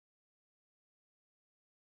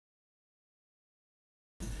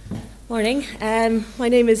Morning. My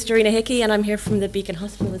name is Dorina Hickey and I'm here from the Beacon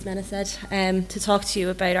Hospital, as Menna said, to talk to you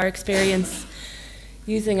about our experience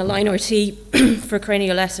using a line RT for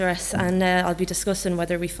cranial SRS, and I'll be discussing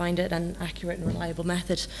whether we find it an accurate and reliable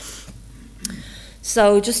method.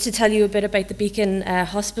 So just to tell you a bit about the Beacon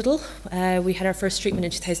Hospital, we had our first treatment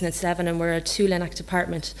in 2007 and we're a 2-linac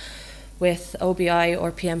department with OBI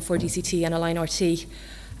or PM4DCT and a line RT,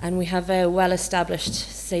 and we have a well-established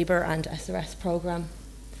SABRE and SRS programme.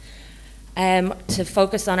 To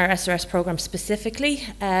focus on our SRS programme specifically,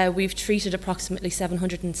 we've treated approximately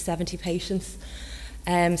 770 patients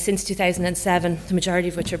since 2007, the majority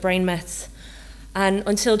of which are brain mets. And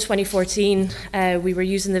until 2014, we were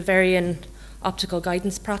using the Varian optical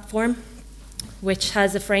guidance platform, which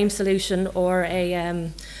has a frame solution or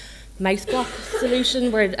a mouth block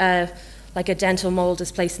solution where like a dental mould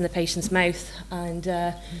is placed in the patient's mouth, and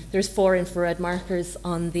there's 4 infrared markers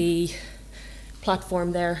on the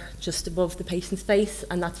platform there just above the patient's face,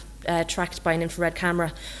 and that's tracked by an infrared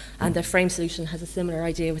camera, and the frame solution has a similar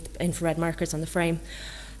idea with infrared markers on the frame.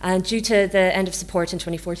 And due to the end of support in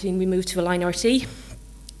 2014, we moved to a line RT.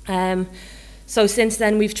 So since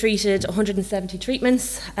then we've treated 170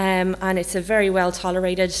 treatments, and it's a very well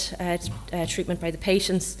tolerated treatment by the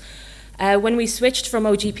patients. When we switched from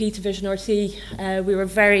OGP to Vision RT, we were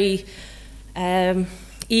very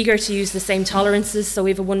eager to use the same tolerances, so we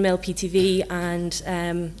have a 1 mil PTV and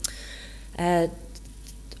a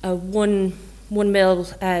 1 mil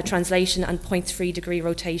translation and 0.3 degree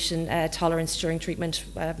rotation tolerance during treatment,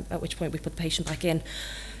 at which point we put the patient back in.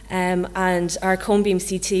 And our cone beam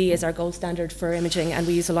CT is our gold standard for imaging, and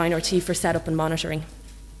we use a line RT for setup and monitoring.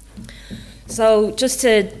 So just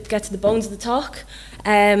to get to the bones of the talk,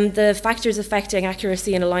 the factors affecting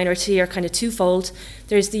accuracy in a line RT are kind of twofold.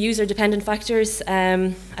 There's the user-dependent factors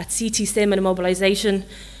at CT sim and immobilization.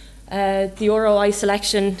 The ROI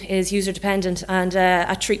selection is user-dependent, and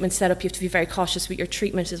at treatment setup you have to be very cautious with your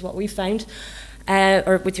treatment, is what we found,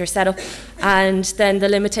 or with your setup. And then the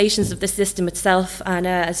limitations of the system itself, and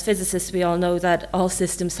as physicists we all know that all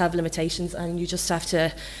systems have limitations and you just have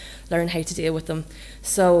to learn how to deal with them.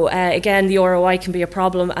 So again, the ROI can be a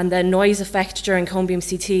problem, and the noise effect during cone beam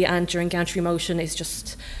CT and during gantry motion is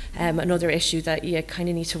just another issue that you kind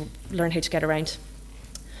of need to learn how to get around.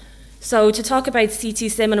 So to talk about CT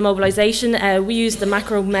sim and immobilization, we use the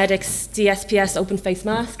Macromedics DSPS open face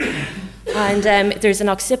mask, and there's an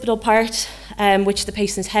occipital part which the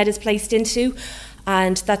patient's head is placed into,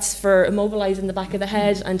 and that's for immobilizing the back of the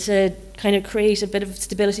head and to kind of create a bit of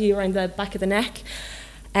stability around the back of the neck.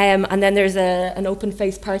 And then there's an open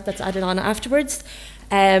face part that's added on afterwards.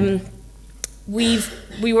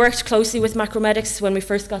 We worked closely with Macromedics when we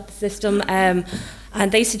first got the system, and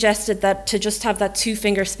they suggested that to just have that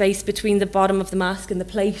 2-finger space between the bottom of the mask and the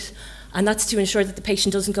plate, and that's to ensure that the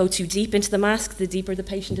patient doesn't go too deep into the mask. The deeper the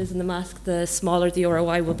patient is in the mask, the smaller the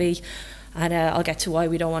ROI will be, and I'll get to why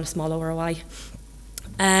we don't want a small ROI.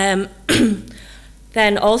 Then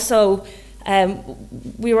also,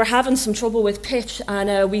 we were having some trouble with pitch,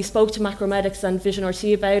 and we spoke to Macromedics and Vision RT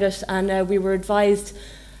about it, and we were advised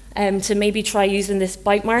to maybe try using this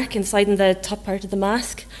bite mark inside in the top part of the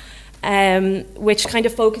mask, which kind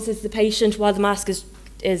of focuses the patient while the mask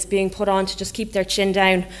is being put on to just keep their chin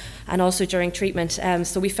down, and also during treatment.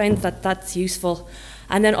 So we found that that's useful.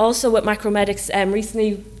 And then also with Macromedics,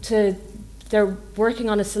 recently they're working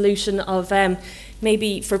on a solution of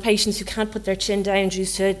maybe for patients who can't put their chin down due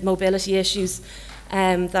to mobility issues,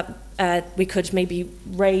 that we could maybe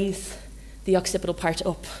raise the occipital part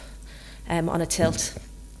up on a tilt.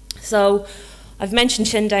 So I've mentioned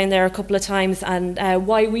chin down there a couple of times, and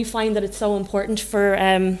why we find that it's so important for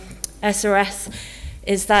SRS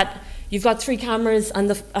is that you've got 3 cameras,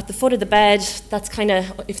 and at the foot of the bed, that's kind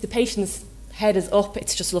of, if the patient's head is up,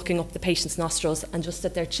 it's just looking up the patient's nostrils and just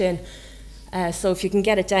at their chin. So if you can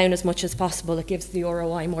get it down as much as possible, it gives the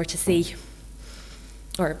ROI more to see,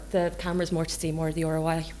 or the cameras more to see, more of the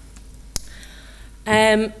ROI.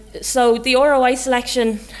 So the ROI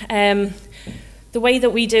selection, the way that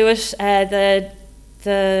we do it,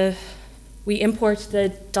 we import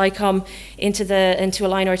the DICOM into a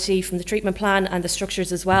line RT from the treatment plan and the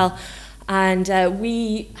structures as well. And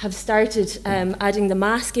we have started adding the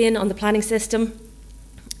mask in on the planning system,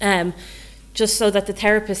 just so that the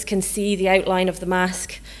therapist can see the outline of the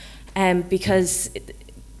mask, because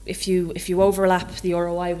if you overlap the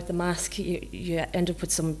ROI with the mask, you end up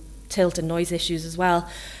with some tilt and noise issues as well.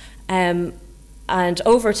 And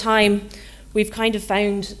over time, we've kind of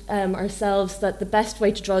found ourselves that the best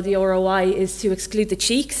way to draw the ROI is to exclude the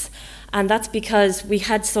cheeks, and that's because we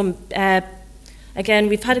had some Again,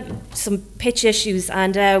 we've had some pitch issues,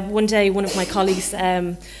 and one day one of my colleagues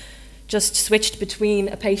just switched between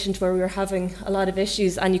a patient where we were having a lot of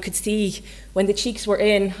issues, and you could see when the cheeks were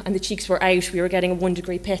in and the cheeks were out, we were getting a 1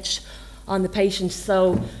 degree pitch on the patient.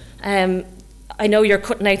 So I know you're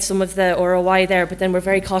cutting out some of the ROI there, but then we're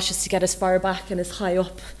very cautious to get as far back and as high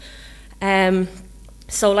up.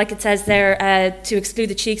 So like it says there, to exclude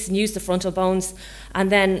the cheeks and use the frontal bones.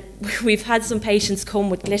 And then we've had some patients come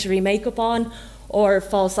with glittery makeup on or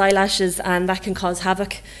false eyelashes, and that can cause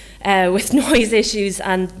havoc with noise issues.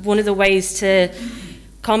 And one of the ways to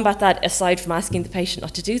combat that, aside from asking the patient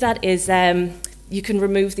not to do that, is you can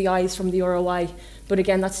remove the eyes from the ROI. But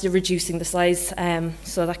again, that's reducing the size.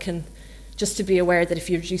 So that can, just to be aware that if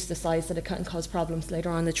you reduce the size, that it can cause problems later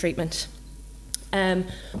on in the treatment.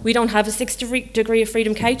 We don't have a 6 degree of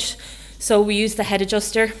freedom couch, so we use the head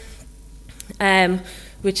adjuster,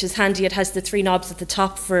 which is handy. It has the 3 knobs at the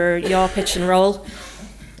top for yaw, pitch and roll.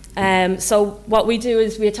 So what we do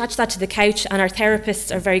is we attach that to the couch, and our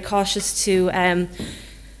therapists are very cautious to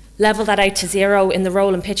level that out to 0 in the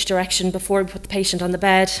roll and pitch direction before we put the patient on the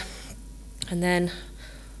bed. And then,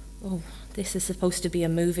 oh, this is supposed to be a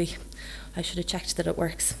movie. I should have checked that it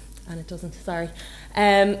works, and it doesn't, sorry.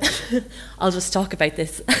 I'll just talk about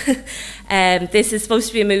this. This is supposed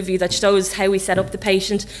to be a movie that shows how we set up the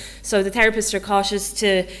patient. So the therapists are cautious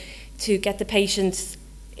to get the patient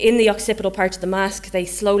in the occipital part of the mask. They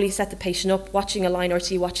slowly set the patient up, watching a line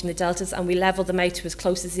RT, watching the deltas, and we level them out to as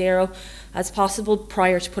close to 0 as possible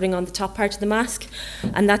prior to putting on the top part of the mask.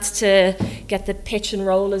 And that's to get the pitch and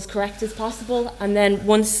roll as correct as possible. And then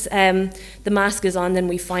once the mask is on, then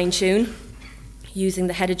we fine tune using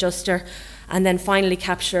the head adjuster, and then finally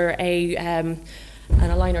capture an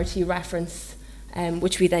Align RT reference,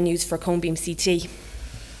 which we then use for cone beam CT.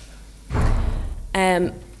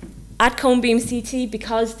 At cone beam CT,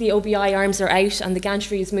 because the OBI arms are out and the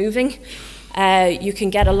gantry is moving, you can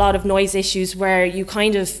get a lot of noise issues where you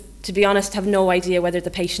kind of, to be honest, have no idea whether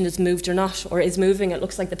the patient is moved or not, or is moving. It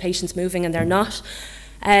looks like the patient's moving and they're not.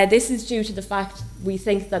 This is due to the fact we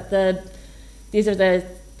think that these are the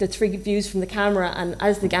 3 views from the camera, and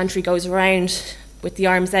as the gantry goes around with the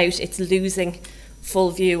arms out, it's losing full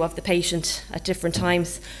view of the patient at different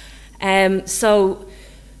times. So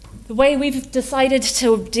the way we've decided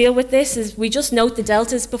to deal with this is we just note the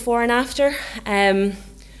deltas before and after, and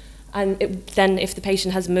then if the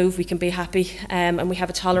patient has moved, we can be happy, and we have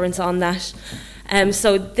a tolerance on that.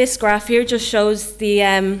 So this graph here just shows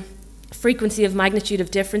the frequency of magnitude of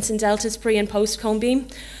difference in deltas pre and post cone beam.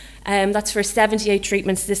 That's for 78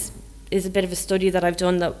 treatments. This is a bit of a study that I've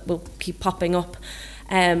done that will keep popping up.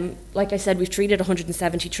 Like I said, we've treated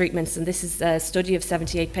 170 treatments, and this is a study of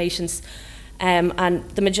 78 patients. And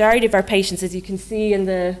the majority of our patients, as you can see in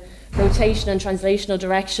the rotation and translational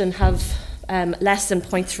direction, have less than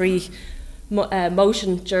 0.3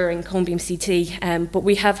 motion during cone beam CT. But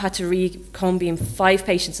we have had to re-cone beam 5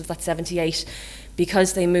 patients of that 78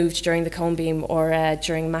 because they moved during the cone beam or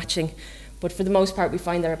during matching. But for the most part, we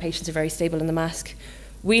find that our patients are very stable in the mask.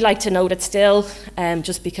 We like to note it still,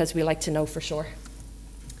 just because we like to know for sure.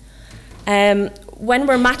 When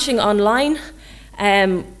we're matching online,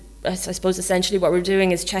 I suppose essentially what we're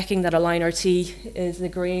doing is checking that Align RT is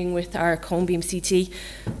agreeing with our cone beam CT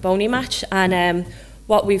bony match. And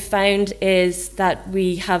what we've found is that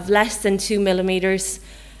we have less than 2 millimeters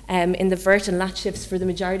in the vert and lat shifts for the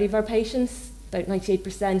majority of our patients, about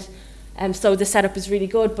 98%. So the setup is really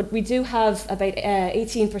good, but we do have about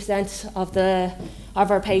 18%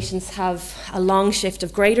 of our patients have a long shift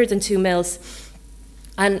of greater than 2 mils,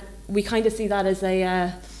 and we kind of see that as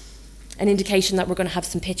an indication that we're going to have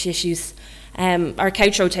some pitch issues. Our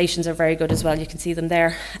couch rotations are very good as well, you can see them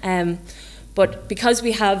there. But because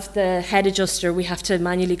we have the head adjuster, we have to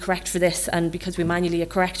manually correct for this, and because we manually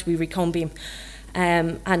correct, we re-cone beam.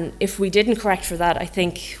 And if we didn't correct for that, I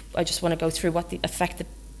just want to go through what the effect that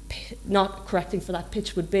not correcting for that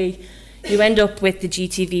pitch would be. You end up with the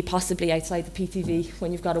GTV possibly outside the PTV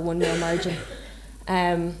when you've got a 1 mil margin.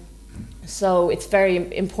 So it's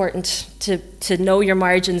very important to know your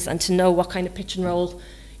margins and to know what kind of pitch and roll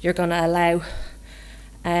you're going to allow.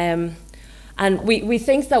 And we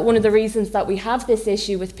think that one of the reasons that we have this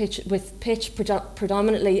issue with pitch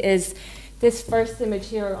predominantly is this first image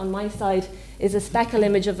here on my side is a speckle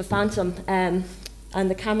image of a phantom and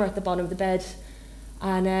the camera at the bottom of the bed.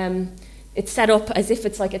 And it's set up as if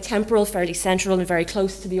it's like a temporal, fairly central and very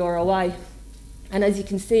close to the ROI. And as you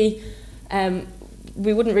can see,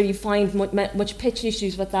 we wouldn't really find much pitch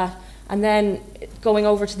issues with that. And then going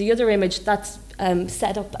over to the other image, that's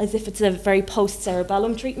set up as if it's a very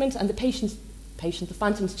post-cerebellum treatment, and the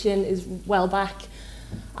phantom's chin is well back.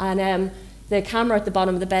 And the camera at the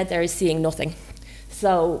bottom of the bed there is seeing nothing.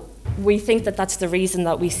 So we think that that's the reason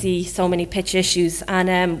that we see so many pitch issues.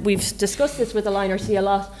 And we've discussed this with Align RT a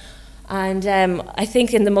lot. And I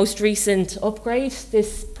think in the most recent upgrade,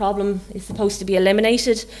 this problem is supposed to be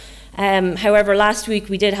eliminated. However, last week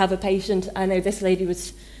we did have a patient, and now this lady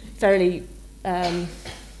was fairly,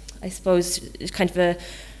 I suppose, kind of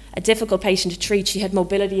a difficult patient to treat. She had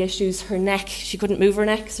mobility issues, her neck, she couldn't move her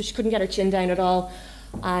neck, so she couldn't get her chin down at all.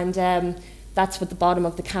 And that's what the bottom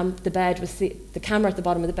of the camera at the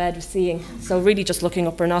bottom of the bed was seeing. So really just looking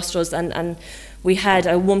up her nostrils, and we had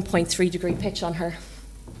a 1.3 degree pitch on her,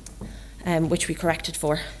 which we corrected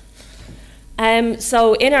for.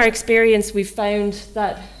 So in our experience, we've found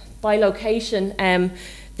that by location,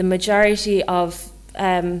 the majority of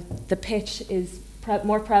the pitch is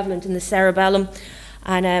more prevalent in the cerebellum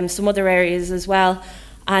and some other areas as well.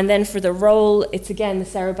 And then for the roll, it's again the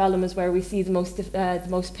cerebellum is where we see the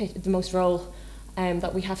most roll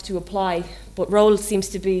that we have to apply. But roll seems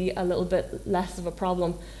to be a little bit less of a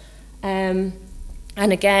problem. And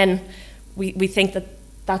again, we think that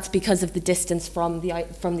that's because of the distance from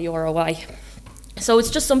the ROI. So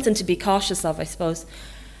it's just something to be cautious of, I suppose.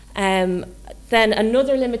 Then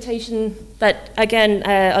another limitation that, again,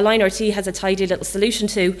 Align RT has a tidy little solution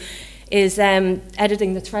to is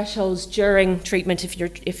editing the thresholds during treatment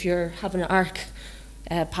if you're having an arc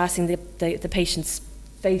passing the patient's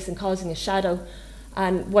face and causing a shadow.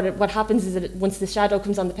 And what happens is that once the shadow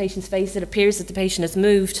comes on the patient's face, it appears that the patient has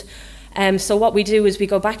moved. So what we do is we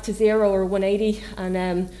go back to 0 or 180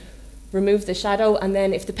 and remove the shadow, and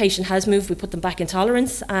then if the patient has moved, we put them back in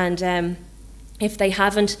tolerance, and if they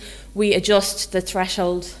haven't, we adjust the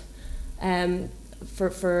threshold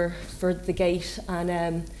for the gate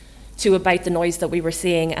and to about the noise that we were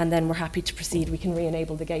seeing, and then we're happy to proceed. We can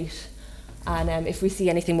re-enable the gate, and if we see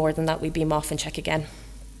anything more than that, we beam off and check again.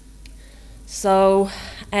 So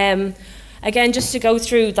again, just to go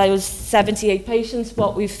through those 78 patients,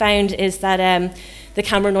 what we've found is that the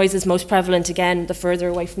camera noise is most prevalent, again, the further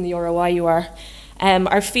away from the ROI you are.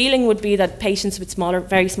 Our feeling would be that patients with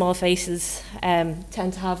very small faces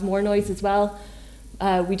tend to have more noise as well.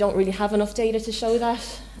 We don't really have enough data to show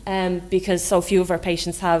that because so few of our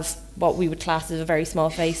patients have what we would class as a very small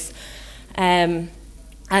face. And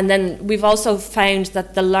then we've also found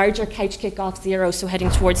that the larger couch kick off 0, so heading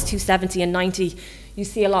towards 270 and 90, you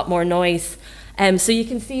see a lot more noise. So you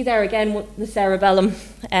can see there again the cerebellum,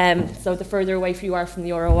 so the further away you are from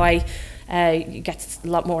the ROI, you get a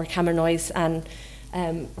lot more camera noise, and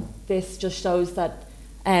this just shows that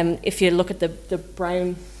if you look at the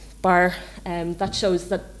brown bar, that shows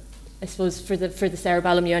that, I suppose, for the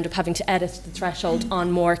cerebellum you end up having to edit the threshold on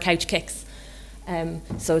more couch kicks,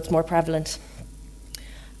 so it's more prevalent.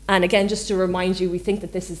 And again, just to remind you, we think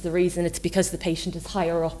that this is the reason. It's because the patient is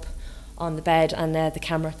higher up on the bed and the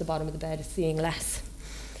camera at the bottom of the bed is seeing less.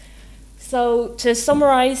 So to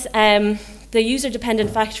summarise, the user-dependent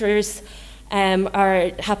factors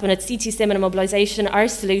happen at CT sim and immobilisation. Our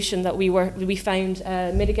solution that we found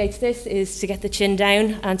mitigates this is to get the chin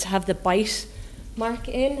down and to have the bite mark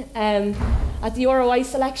in. At the ROI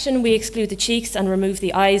selection, we exclude the cheeks and remove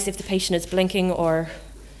the eyes if the patient is blinking or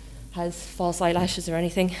has false eyelashes or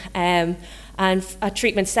anything. And at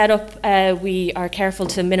treatment setup, we are careful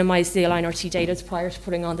to minimise the Align RT data prior to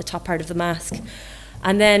putting on the top part of the mask.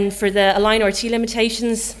 And then for the Align RT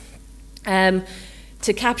limitations,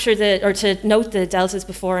 to capture to note the deltas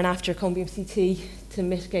before and after cone beam CT to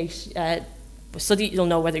mitigate, so that you'll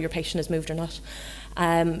know whether your patient has moved or not.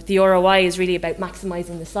 The ROI is really about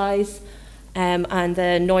maximising the size. And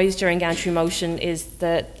the noise during gantry motion is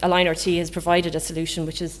that Align RT has provided a solution,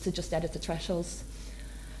 which is to just edit the thresholds.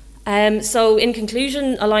 So in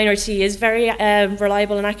conclusion, Align RT is very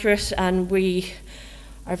reliable and accurate, and we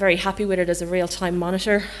are very happy with it as a real-time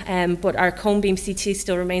monitor, but our cone beam CT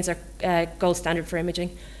still remains our gold standard for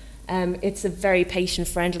imaging. It's a very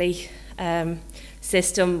patient-friendly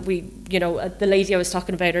system. The lady I was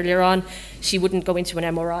talking about earlier on, she wouldn't go into an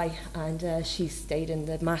MRI, and she stayed in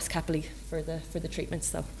the mask happily for the treatment.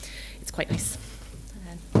 So it's quite nice.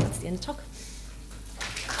 That's the end of the talk.